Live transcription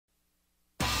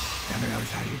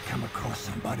knows how you come across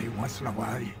somebody once in a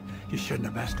while you shouldn't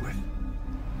have messed with?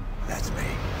 That's me.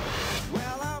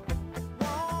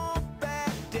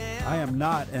 I am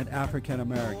not an African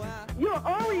American. You're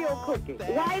Oreo cookie,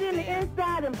 white in the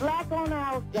inside and black on the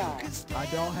outside. I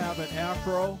don't have an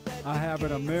afro, I have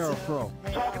an Amerifro.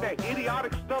 Talking that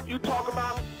idiotic stuff you talk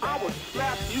about, I would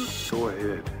slap you. Go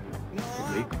ahead,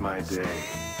 make my day.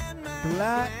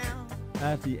 Black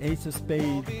as the ace of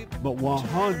spades, but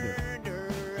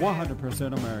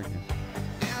 100% American.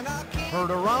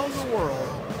 Heard around the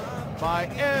world by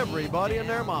everybody and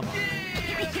their mama.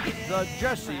 The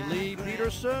Jesse Lee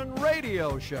Peterson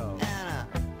Radio Show.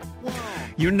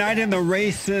 Uniting the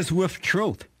races with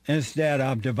truth instead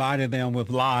of dividing them with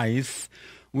lies.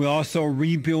 We're also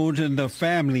rebuilding the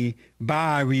family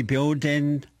by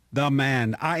rebuilding the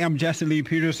man. I am Jesse Lee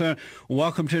Peterson.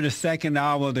 Welcome to the second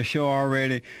hour of the show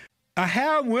already. I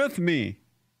have with me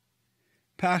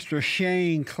Pastor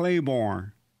Shane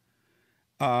Claiborne.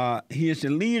 He is the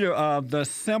leader of The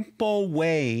Simple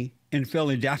Way in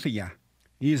Philadelphia.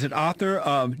 He's an author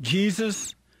of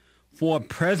Jesus for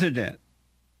President.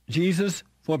 Jesus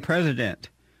for President.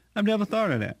 I've never thought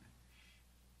of that.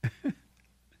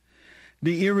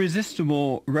 The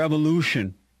Irresistible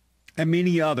Revolution, and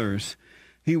many others.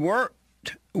 He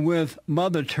worked with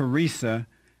Mother Teresa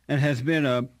and has been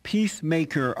a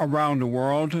peacemaker around the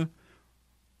world,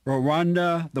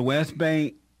 Rwanda, the West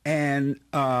Bank, and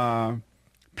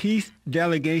peace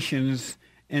delegations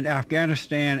in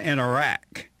Afghanistan and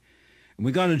Iraq.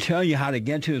 We're going to tell you how to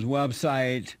get to his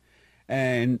website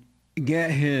and get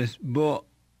his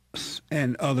books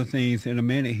and other things in a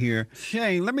minute here.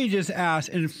 Shane, let me just ask,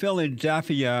 in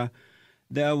Philadelphia,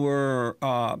 there were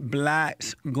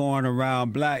blacks going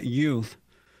around, black youth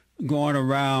going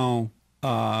around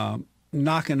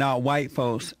knocking out white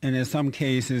folks and in some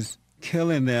cases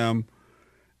killing them,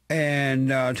 and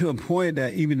to a point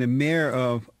that even the mayor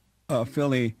of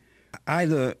Philly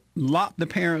either locked the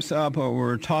parents up or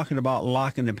were talking about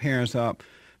locking the parents up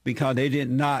because they did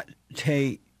not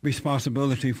take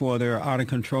responsibility for their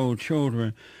out-of-control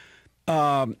children.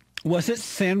 Was it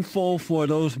sinful for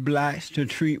those blacks to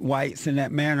treat whites in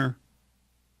that manner?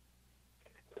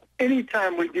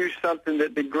 Anytime we do something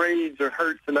that degrades or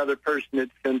hurts another person,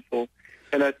 it's sinful.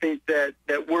 And I think that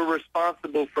we're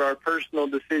responsible for our personal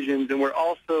decisions, and we're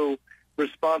also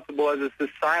responsible as a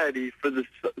society for the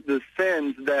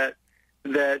sins that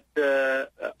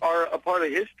are a part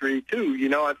of history too. You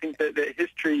know, I think that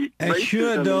history,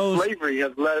 racism and slavery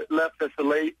have left us a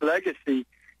legacy.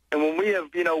 And when we have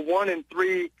 1 in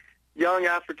 3 young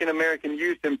African American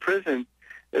youth in prison,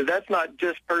 that's not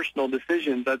just personal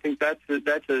decisions. I think that's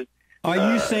a.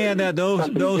 Are you saying that those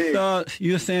thugs?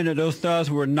 You're saying that those thugs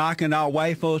were knocking out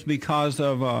white folks because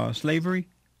of slavery?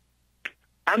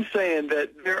 I'm saying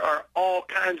that there are all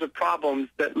kinds of problems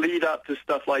that lead up to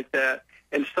stuff like that.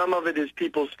 And some of it is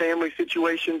people's family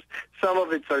situations. Some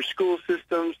of it's our school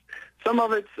systems. Some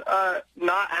of it's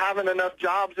not having enough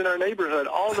jobs in our neighborhood.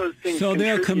 All those things. So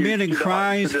they're committing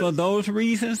crimes for those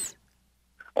reasons?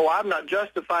 Oh, I'm not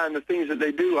justifying the things that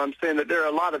they do. I'm saying that there are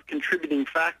a lot of contributing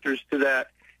factors to that.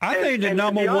 I think the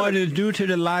number one is due to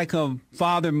the lack of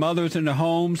father and mothers in the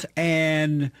homes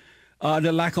and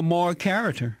the lack of moral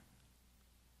character.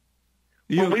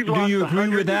 Do you agree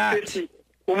with that?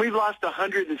 When we've lost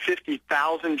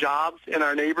 150,000 jobs in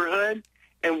our neighborhood,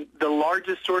 and the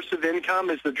largest source of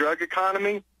income is the drug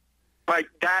economy, like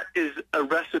that is a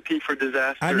recipe for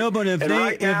disaster. I know, but if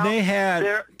they had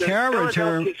character, the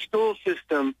Philadelphia school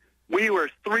system, we were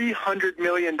 $300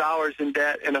 million in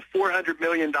debt, and a $400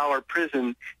 million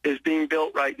prison is being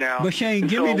built right now. But Shane,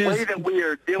 give me this. The way that we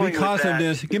are dealing with that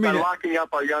is by locking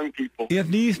up our young people. If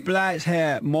these blacks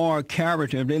had more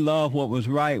character, if they loved what was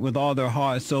right with all their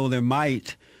heart, soul, their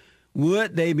might,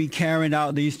 would they be carrying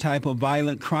out these type of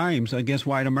violent crimes against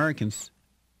white Americans?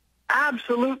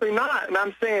 Absolutely not. And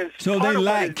I'm saying so they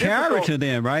lack character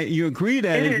then, right? You agree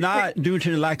that it's not due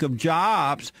to the lack of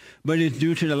jobs, but it's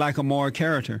due to the lack of moral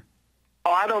character.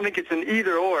 Oh, I don't think it's an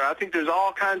either or. I think there's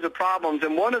all kinds of problems,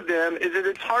 and one of them is that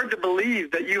it's hard to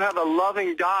believe that you have a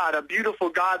loving God, a beautiful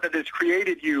God that has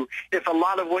created you, if a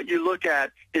lot of what you look at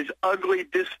is ugly,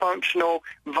 dysfunctional,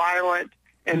 violent,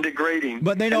 and degrading.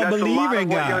 But they don't believe in God. That's a lot of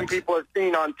what young people have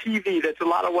seen on TV. That's a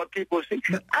lot of what people have seen.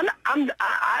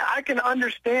 I can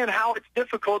understand how it's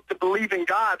difficult to believe in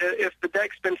God if the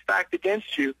deck's been stacked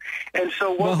against you. And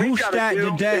so what we've got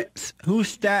to do who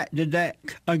stacked the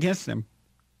deck against them?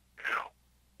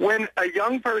 When a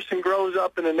young person grows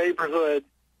up in a neighborhood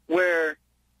where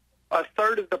a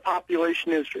third of the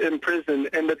population is in prison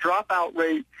and the dropout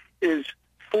rate is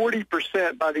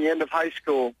 40% by the end of high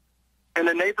school, and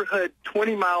a neighborhood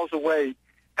 20 miles away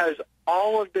has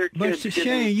all of their kids. But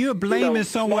Shane, you're blaming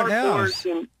someone else.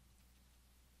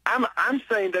 I'm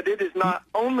saying that it is not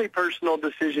only personal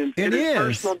decisions. It is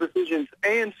personal decisions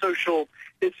and social.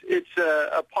 It's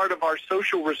a part of our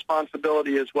social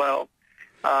responsibility as well.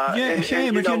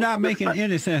 Shane, but you're not making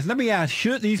any sense. Let me ask,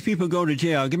 should these people go to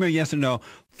jail? Give me a yes or no.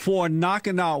 For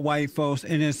knocking out white folks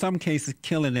and in some cases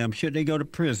killing them, should they go to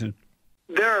prison?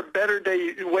 There are better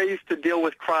ways to deal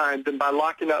with crime than by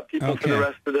locking up people for the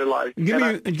rest of their life. Give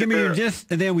me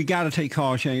and then we got to take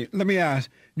calls, Shane. Let me ask,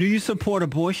 do you support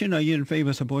abortion? Are you in favor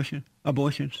of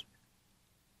abortions?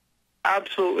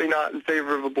 Absolutely not in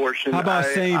favor of abortion. How about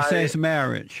same-sex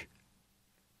marriage?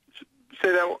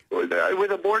 Say that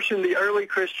with abortion, the early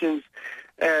Christians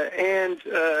and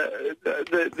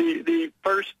the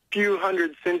first few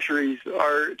hundred centuries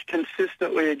are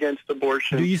consistently against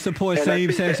abortion. Do you support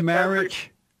same-sex marriage?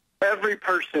 Every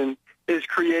person is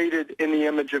created in the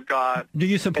image of God. Do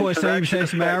you support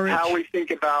same-sex marriage? How we think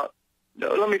about.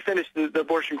 Let me finish the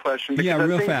abortion question. Because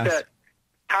real I think fast. That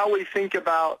how we think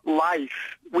about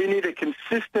life, we need a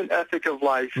consistent ethic of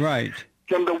life. Right.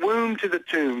 From the womb to the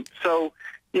tomb. So,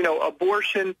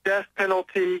 abortion, death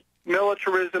penalty,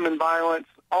 militarism and violence,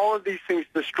 all of these things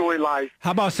destroy life.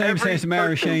 How about same-sex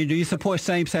marriage, Shane? Do you support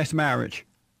same-sex marriage?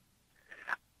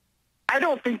 I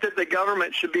don't think that the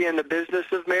government should be in the business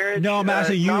of marriage. No, I'm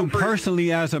asking you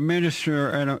personally as a minister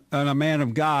and a man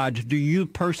of God, do you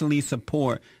personally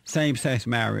support same-sex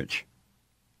marriage?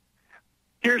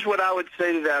 Here's what I would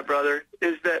say to that, brother,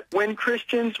 is that when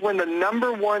the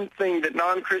number one thing that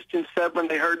non-Christians said when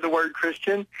they heard the word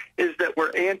Christian is that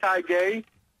we're anti-gay,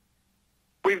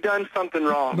 we've done something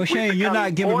wrong. But Shane, you're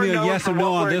not giving me a yes or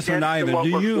no on this one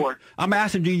either. I'm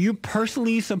asking, do you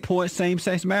personally support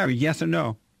same-sex marriage, yes or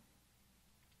no?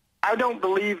 I don't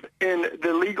believe in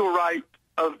the legal right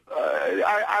of,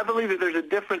 I believe that there's a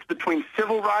difference between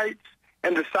civil rights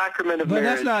and the sacrament of marriage.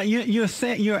 But that's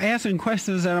not, you're answering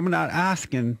questions that I'm not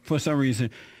asking for some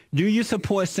reason. Do you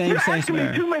support same-sex marriage? You're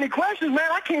asking me too many questions, man.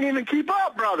 I can't even keep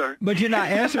up, brother. But you're not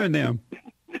answering them.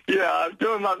 Yeah, I'm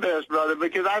doing my best, brother,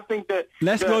 because I think that...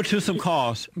 Let's go to some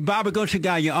calls. Bobby, go to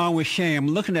guy. You're on with Shane. I'm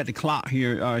looking at the clock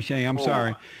here, Shane. I'm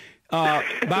sorry.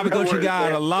 Bobby, go to guy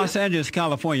out of Los Angeles,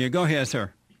 California. Go ahead,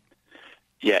 sir.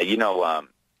 Yeah,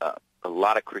 a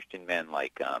lot of Christian men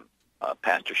like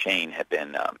Pastor Shane have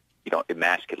been,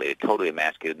 emasculated, totally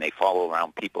emasculated, and they follow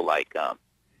around people like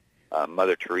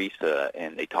Mother Teresa,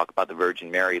 and they talk about the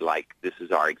Virgin Mary like this is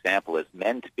our example as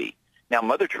men to be. Now,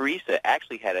 Mother Teresa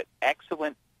actually had an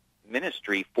excellent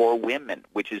ministry for women,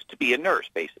 which is to be a nurse,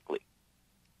 basically.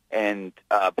 And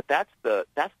but that's the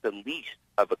least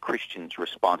of a Christian's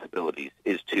responsibilities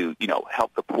is to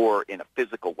help the poor in a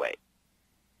physical way.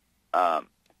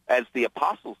 As the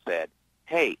apostles said,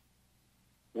 hey,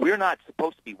 we're not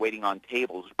supposed to be waiting on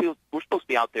tables. We're supposed to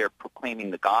be out there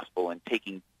proclaiming the gospel and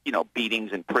taking,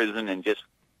 beatings in prison and just,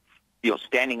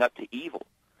 standing up to evil.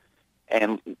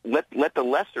 And let the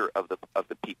lesser of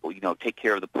the people, take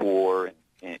care of the poor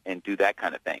and do that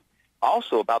kind of thing.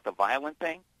 Also about the violent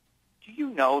thing, do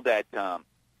you know that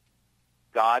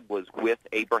God was with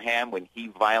Abraham when he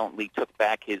violently took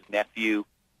back his nephew?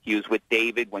 He was with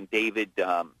David when David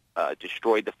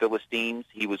destroyed the Philistines.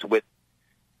 He was with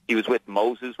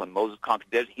Moses when Moses conquered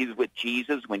the desert. He was with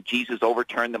Jesus when Jesus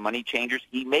overturned the money changers.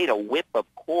 He made a whip of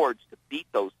cords to beat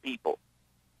those people.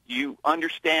 You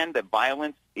understand that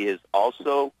violence is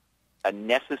also a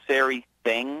necessary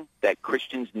thing that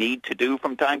Christians need to do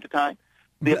from time to time?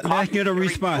 Let's get a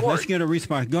response.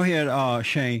 Go ahead,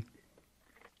 Shane.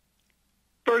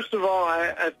 First of all,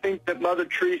 I think that Mother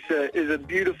Teresa is a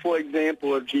beautiful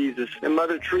example of Jesus. And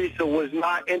Mother Teresa was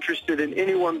not interested in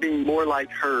anyone being more like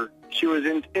her. She was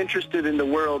interested in the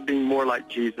world being more like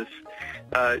Jesus.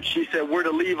 She said we're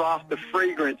to leave off the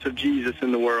fragrance of Jesus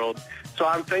in the world. So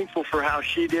I'm thankful for how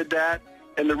she did that.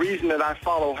 And the reason that I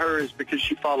follow her is because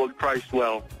she followed Christ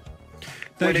well.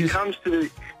 When it comes to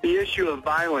the issue of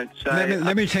violence...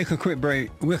 Let me take a quick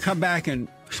break. We'll come back and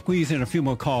squeeze in a few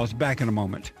more calls. Back in a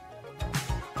moment.